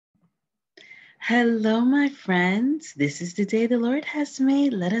Hello, my friends. This is the day the Lord has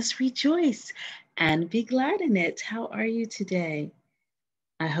made. Let us rejoice and be glad in it. How are you today?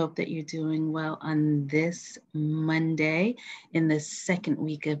 I hope that you're doing well on this Monday in the second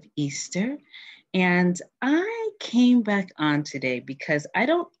week of Easter. And I came back on today because I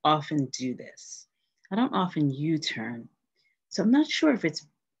don't often do this. I don't often U-turn. So I'm not sure if it's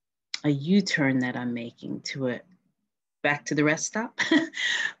a U-turn that I'm making to it back to the rest stop,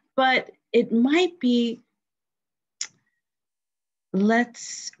 but it might be.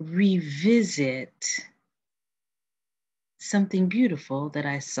 Let's revisit something beautiful that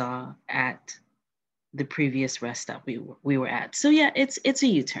I saw at the previous rest stop we were at. So yeah, it's a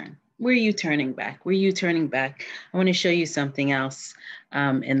U-turn. We're U-turning back. We're U-turning back. I want to show you something else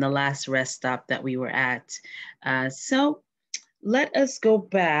in the last rest stop that we were at. So let us go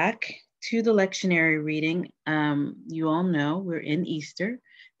back to the lectionary reading. You all know we're in Easter.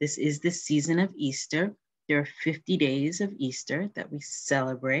 This is the season of Easter. There are 50 days of Easter that we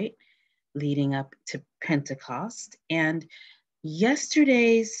celebrate leading up to Pentecost. And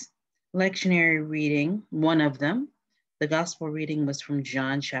yesterday's lectionary reading, one of them, the gospel reading was from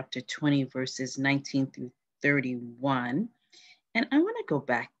John chapter 20, verses 19 through 31. And I want to go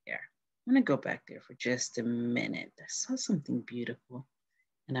back there. I'm going to go back there for just a minute. I saw something beautiful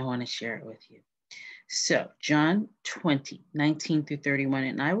and I want to share it with you. So John 20, 19 through 31,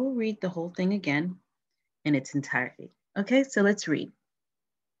 and I will read the whole thing again in its entirety. Okay, so let's read.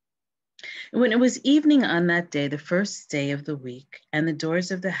 When it was evening on that day, the first day of the week, and the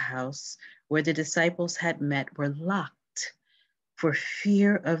doors of the house where the disciples had met were locked for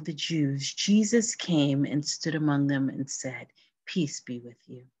fear of the Jews, Jesus came and stood among them and said, "Peace be with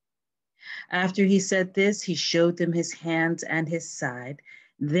you." After he said this, he showed them his hands and his side.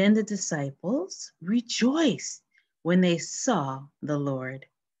 Then the disciples rejoiced when they saw the Lord.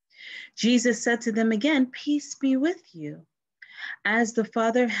 Jesus said to them again, "Peace be with you. As the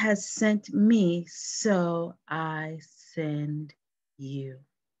Father has sent me, so I send you."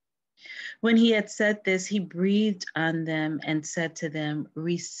 When he had said this, he breathed on them and said to them,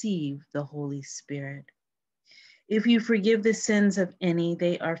 "Receive the Holy Spirit. If you forgive the sins of any,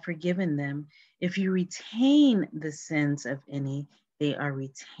 they are forgiven them. If you retain the sins of any, they are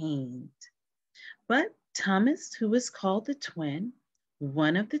retained." But Thomas, who was called the twin,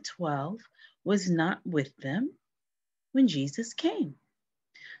 one of the 12, was not with them when Jesus came.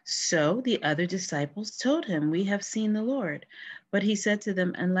 So the other disciples told him, "We have seen the Lord." But he said to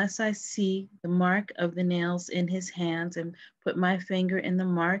them, "Unless I see the mark of the nails in his hands and put my finger in the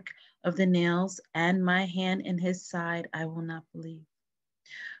mark of the nails and my hand in his side, I will not believe."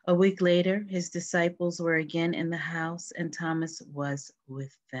 A week later, his disciples were again in the house and Thomas was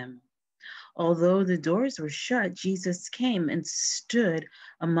with them. Although the doors were shut, Jesus came and stood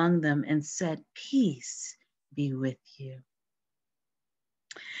among them and said, "Peace be with you."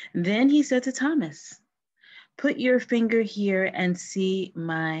 Then he said to Thomas, "Put your finger here and see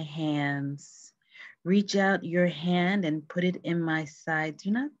my hands. Reach out your hand and put it in my side.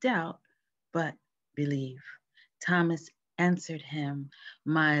 Do not doubt, but believe." Thomas answered him,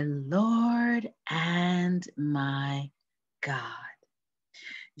 "My Lord and my God."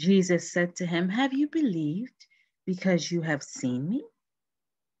 Jesus said to him, "Have you believed because you have seen me?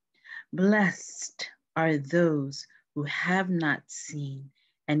 Blessed are those who have not seen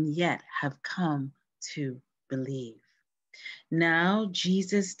and yet have come to believe." Now,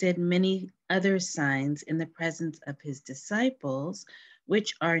 Jesus did many other signs in the presence of his disciples,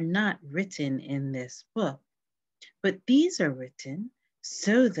 which are not written in this book. But these are written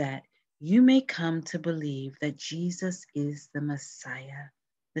so that you may come to believe that Jesus is the Messiah,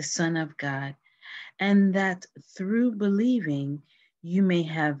 the Son of God, and that through believing you may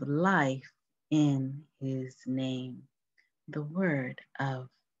have life in his name. The word of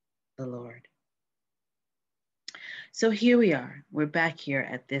the Lord. So here we are. We're back here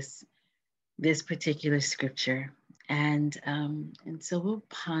at this particular scripture, and so we'll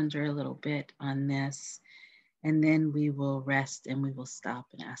ponder a little bit on this, and then we will rest and we will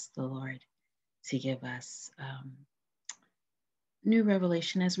stop and ask the Lord to give us new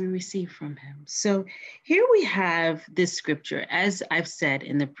revelation as we receive from him. So here we have this scripture, as I've said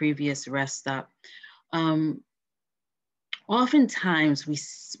in the previous rest stop. Oftentimes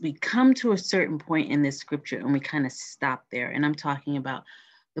we come to a certain point in this scripture and we kind of stop there. And I'm talking about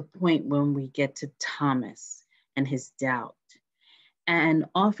the point when we get to Thomas and his doubt. And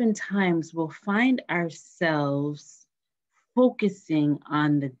oftentimes we'll find ourselves focusing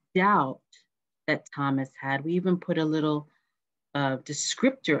on the doubt that Thomas had. We even put a little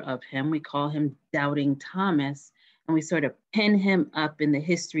descriptor of him. We call him Doubting Thomas, and we sort of pin him up in the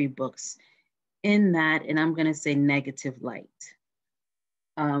history books in that, and I'm going to say negative light.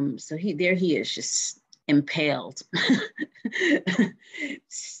 So there he is, just impaled,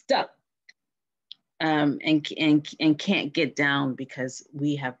 stuck, and can't get down because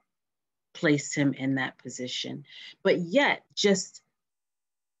we have placed him in that position. But yet, just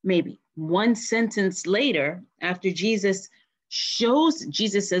maybe one sentence later, after Jesus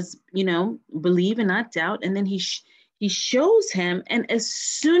says, believe and not doubt, and then he shows him, and as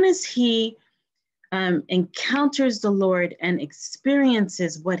soon as he encounters the Lord and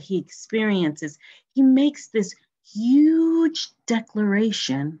experiences what he experiences, he makes this huge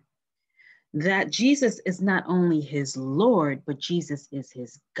declaration that Jesus is not only his Lord, but Jesus is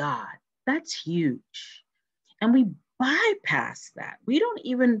his God. That's huge. And we bypass that. We don't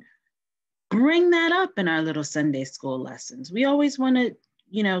even bring that up in our little Sunday school lessons. We always want to,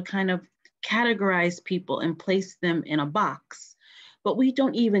 kind of categorize people and place them in a box, but we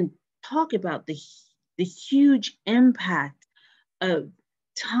don't even talk about the huge impact of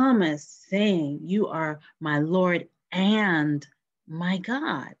Thomas saying, "You are my Lord and my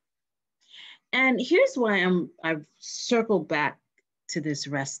God." And here's why I've circled back to this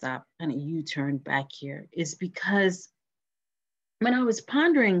rest stop and a U-turn back here, is because when I was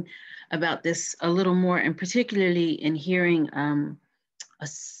pondering about this a little more, and particularly in hearing a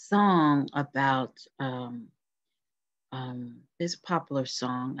song about this popular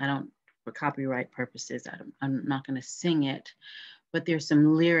song, for copyright purposes, I'm not going to sing it, but there's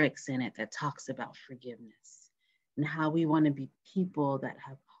some lyrics in it that talks about forgiveness and how we want to be people that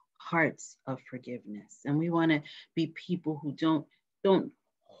have hearts of forgiveness, and we want to be people who don't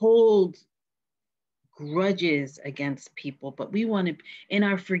hold grudges against people, but we want to, in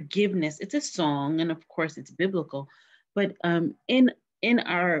our forgiveness, it's a song, and of course it's biblical, but in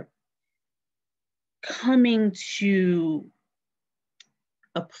our coming to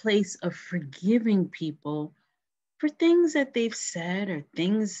a place of forgiving people for things that they've said, or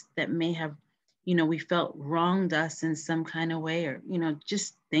things that may have, we felt wronged us in some kind of way, or,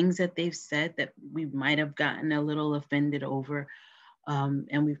 just things that they've said that we might have gotten a little offended over.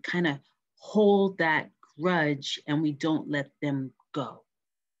 And we kind of hold that grudge and we don't let them go.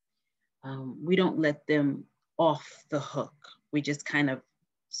 We don't let them off the hook. We just kind of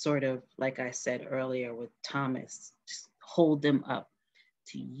sort of, like I said earlier with Thomas, just hold them up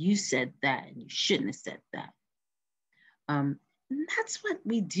to, you said that and you shouldn't have said that. And that's what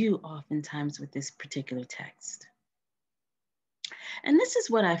we do oftentimes with this particular text. And this is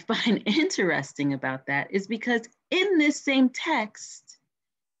what I find interesting about that, is because in this same text,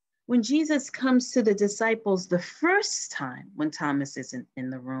 when Jesus comes to the disciples the first time, when Thomas isn't in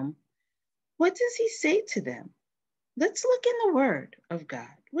the room, what does he say to them? Let's look in the word of God.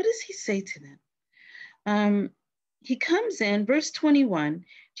 What does he say to them? He comes in, verse 21,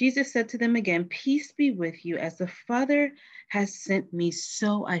 Jesus said to them again, "Peace be with you. As the Father has sent me,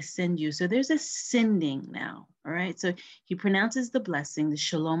 so I send you." So there's a sending now, all right? So he pronounces the blessing, the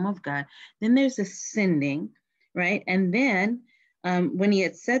shalom of God. Then there's a sending, right? And then when he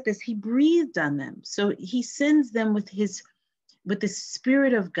had said this, he breathed on them. So he sends them with the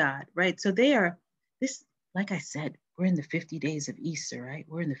Spirit of God, right? So they are, this, like I said, we're in the 50 days of Easter, right?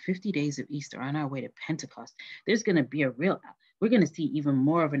 We're in the 50 days of Easter on our way to Pentecost. There's going to be we're going to see even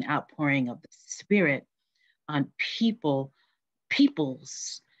more of an outpouring of the Spirit on peoples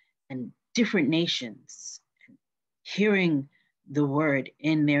and different nations, hearing the word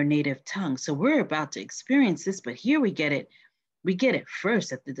in their native tongue. So we're about to experience this, but here we get it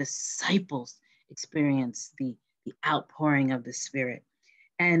first, that the disciples experience the outpouring of the Spirit.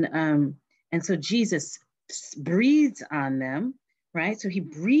 And so Jesus breathes on them, right? So he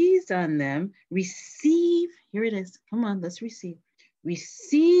breathes on them, receive, here it is. Come on, let's receive.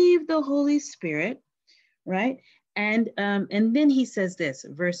 Receive the Holy Spirit, right? And then he says this,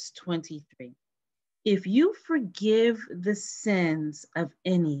 verse 23. If you forgive the sins of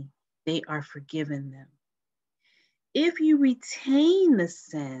any, they are forgiven them. If you retain the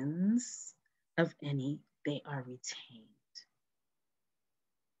sins of any, they are retained.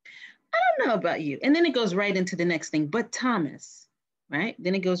 I don't know about you. And then it goes right into the next thing, but Thomas, right?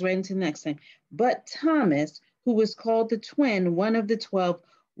 Then it goes right into the next thing. But Thomas, who was called the twin, one of the 12,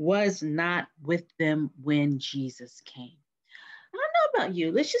 was not with them when Jesus came. I don't know about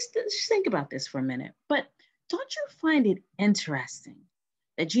you. Let's just think about this for a minute. But don't you find it interesting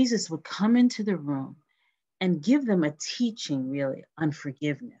that Jesus would come into the room and give them a teaching really on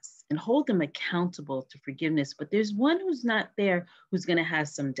forgiveness and hold them accountable to forgiveness, but there's one who's not there who's going to have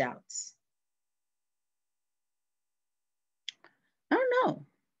some doubts? I don't know.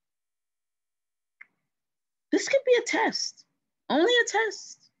 This could be a test, only a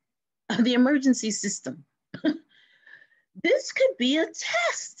test. of the emergency system. This could be a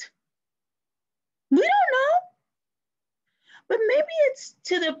test. We don't know, but maybe it's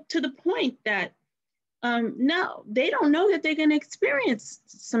to the point that no, they don't know that they're going to experience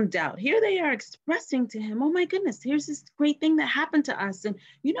some doubt. Here they are expressing to him, oh my goodness, here's this great thing that happened to us. And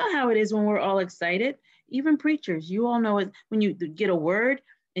you know how it is when we're all excited. Even preachers, you all know it when you get a word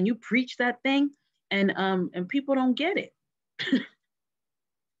and you preach that thing, and people don't get it.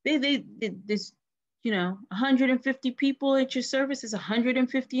 they this, 150 people at your service is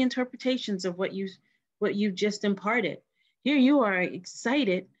 150 interpretations of what you just imparted. Here you are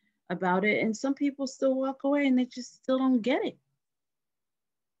excited about it, and some people still walk away and they just still don't get it.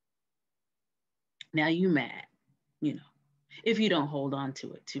 Now you mad, if you don't hold on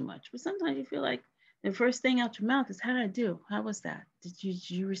to it too much. But sometimes you feel like the first thing out your mouth is, how did I do? How was that?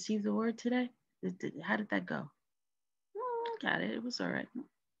 Did you receive the word today? How did that go? I got it. It was all right.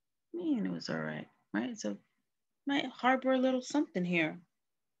 Man, it was all right, right? So might harbor a little something here,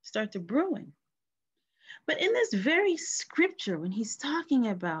 start to brewing. But in this very scripture, when he's talking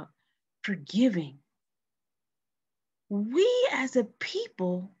about forgiving, we as a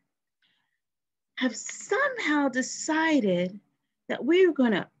people have somehow decided that we're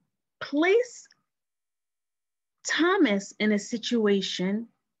going to place Thomas in a situation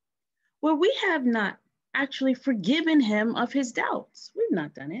where we have not actually forgiven him of his doubts. We've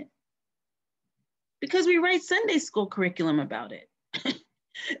not done it because we write Sunday school curriculum about it.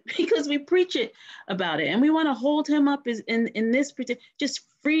 Because we preach it about it, and we want to hold him up as in this particular, just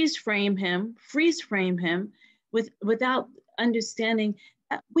freeze frame him without understanding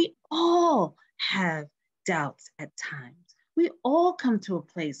that we all have doubts at times. We all come to a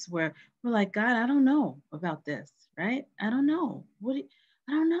place where we're like, God, I don't know about this, right? I don't know. I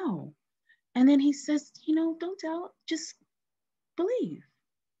don't know. And then he says, don't doubt, just believe.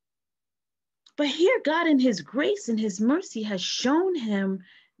 But here, God in his grace and his mercy has shown him,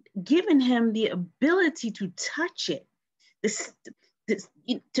 given him the ability to touch it. This is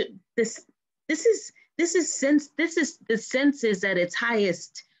the senses at its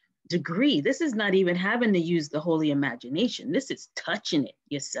highest degree. This is not even having to use the holy imagination. This is touching it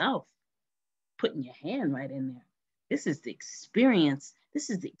yourself, putting your hand right in there. This is the experience.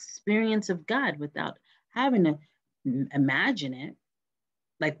 This is the experience of God without having to imagine it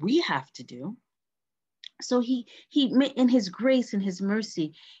like we have to do. So he in his grace and his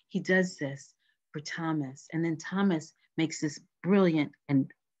mercy, he does this for Thomas. And then Thomas makes this brilliant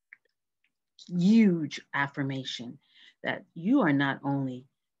and huge affirmation that you are not only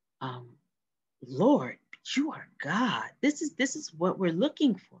Lord, but you are God. This is what we're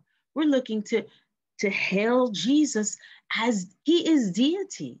looking for. We're looking to hail Jesus as he is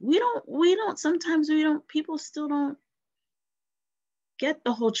deity. People still don't get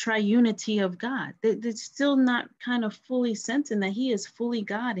the whole triunity of God. They're still not kind of fully sensing that he is fully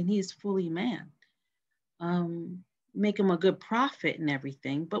God and he is fully man. Make him a good prophet and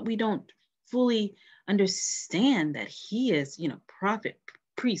everything, but we don't fully understand that he is, prophet,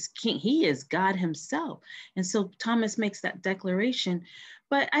 priest, king. He is God himself. And so Thomas makes that declaration.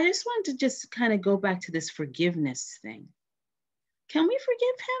 But I just wanted to just kind of go back to this forgiveness thing. Can we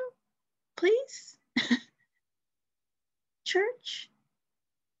forgive him, please? Church?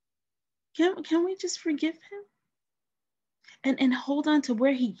 Can we just forgive him and hold on to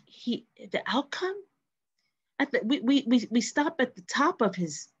where the outcome? We stop at the top of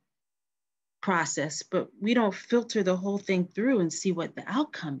his process, but we don't filter the whole thing through and see what the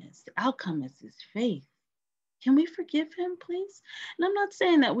outcome is. The outcome is his faith. Can we forgive him, please? And I'm not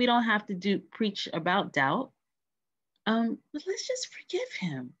saying that we don't have to preach about doubt, but let's just forgive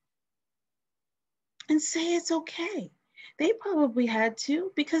him and say it's okay. They probably had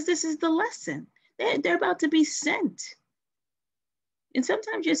to, because this is the lesson. They're about to be sent. And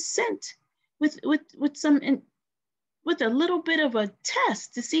sometimes you're sent with a little bit of a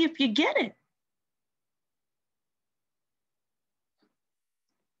test to see if you get it.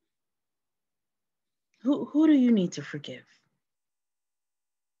 Who do you need to forgive?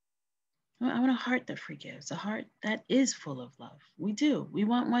 I want a heart that forgives, a heart that is full of love. We do. We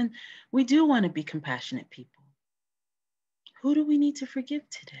want one. We do want to be compassionate people. Who do we need to forgive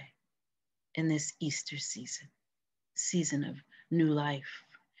today in this Easter season of new life,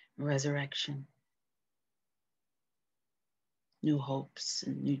 resurrection, new hopes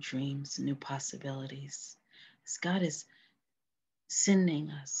and new dreams, and new possibilities? As God is sending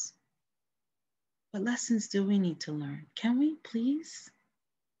us, what lessons do we need to learn? Can we please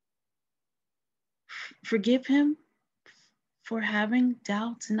forgive him for having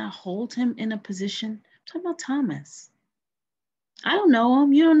doubts and not hold him in a position? I'm talking about Thomas. I don't know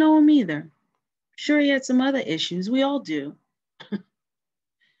him. You don't know him either. Sure, he had some other issues. We all do.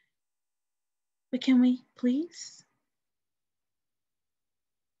 But can we please?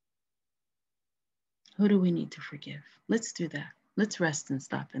 Who do we need to forgive? Let's do that. Let's rest and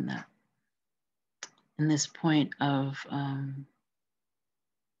stop in that. In this point of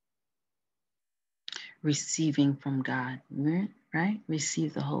receiving from God, right?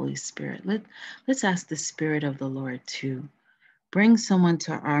 Receive the Holy Spirit. Let's ask the Spirit of the Lord to bring someone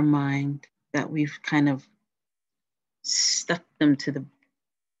to our mind that we've kind of stuck them to the,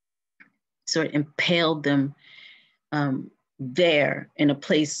 sort of impaled them there in a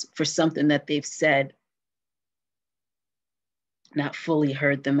place for something that they've said, not fully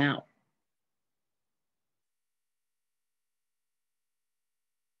heard them out.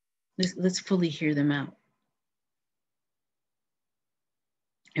 Let's fully hear them out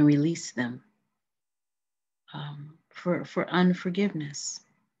and release them for unforgiveness.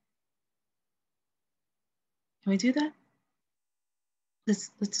 Can we do that?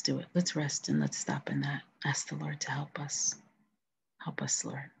 Let's do it. Let's rest and let's stop in that. Ask the Lord to help us. Help us,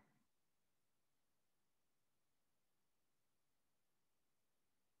 Lord.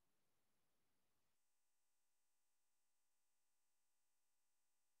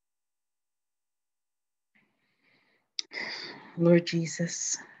 Lord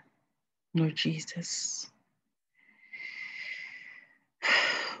Jesus, Lord Jesus,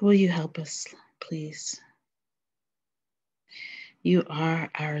 will you help us, please? You are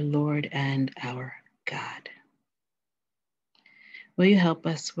our Lord and our God. Will you help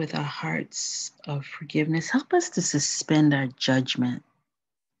us with our hearts of forgiveness? Help us to suspend our judgment.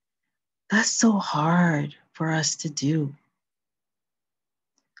 That's so hard for us to do.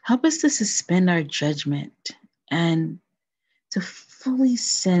 Help us to suspend our judgment and to fully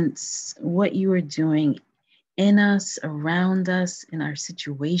sense what you are doing in us, around us, in our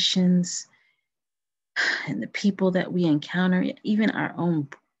situations, and the people that we encounter, even our own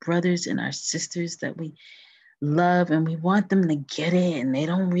brothers and our sisters that we love, and we want them to get it, and they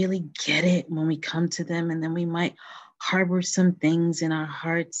don't really get it when we come to them, and then we might harbor some things in our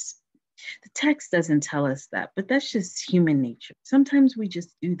hearts. The text doesn't tell us that, but that's just human nature. Sometimes we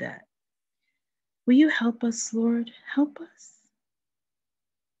just do that. Will you help us, Lord? Help us.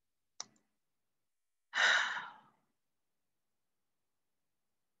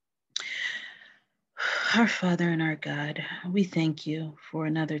 Our Father and our God, we thank you for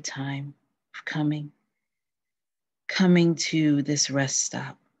another time of coming to this rest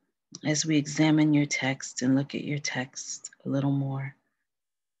stop as we examine your text and look at your text a little more.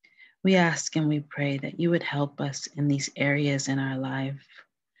 We ask and we pray that you would help us in these areas in our lives,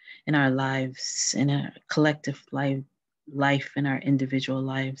 in our collective life, in our individual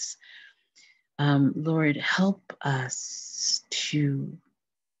lives. Lord, help us to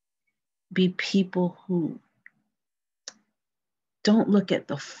be people who don't look at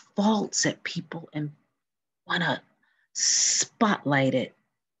the faults at people and want to spotlight it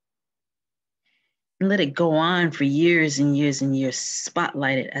and let it go on for years and years and years,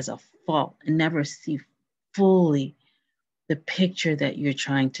 spotlight it as a fault and never see fully the picture that you're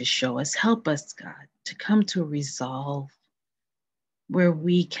trying to show us. Help us, God, to come to a resolve where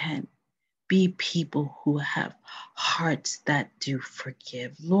we can be people who have hearts that do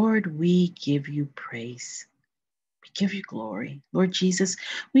forgive. Lord, we give you praise. We give you glory. Lord Jesus,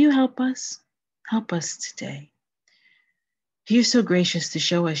 will you help us? Help us today. You're so gracious to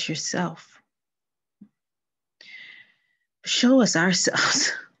show us yourself. Show us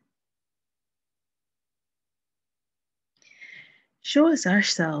ourselves. Show us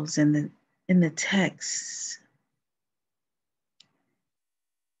ourselves in the text.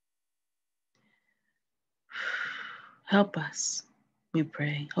 Help us, we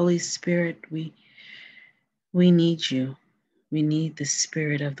pray. Holy Spirit, we need you. We need the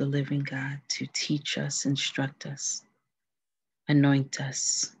Spirit of the living God to teach us, instruct us, anoint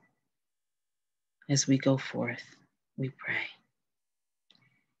us as we go forth. We pray.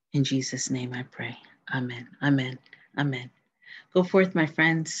 In Jesus' name I pray. Amen. Amen. Amen. Go forth, my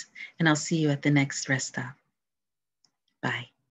friends, and I'll see you at the next rest stop. Bye.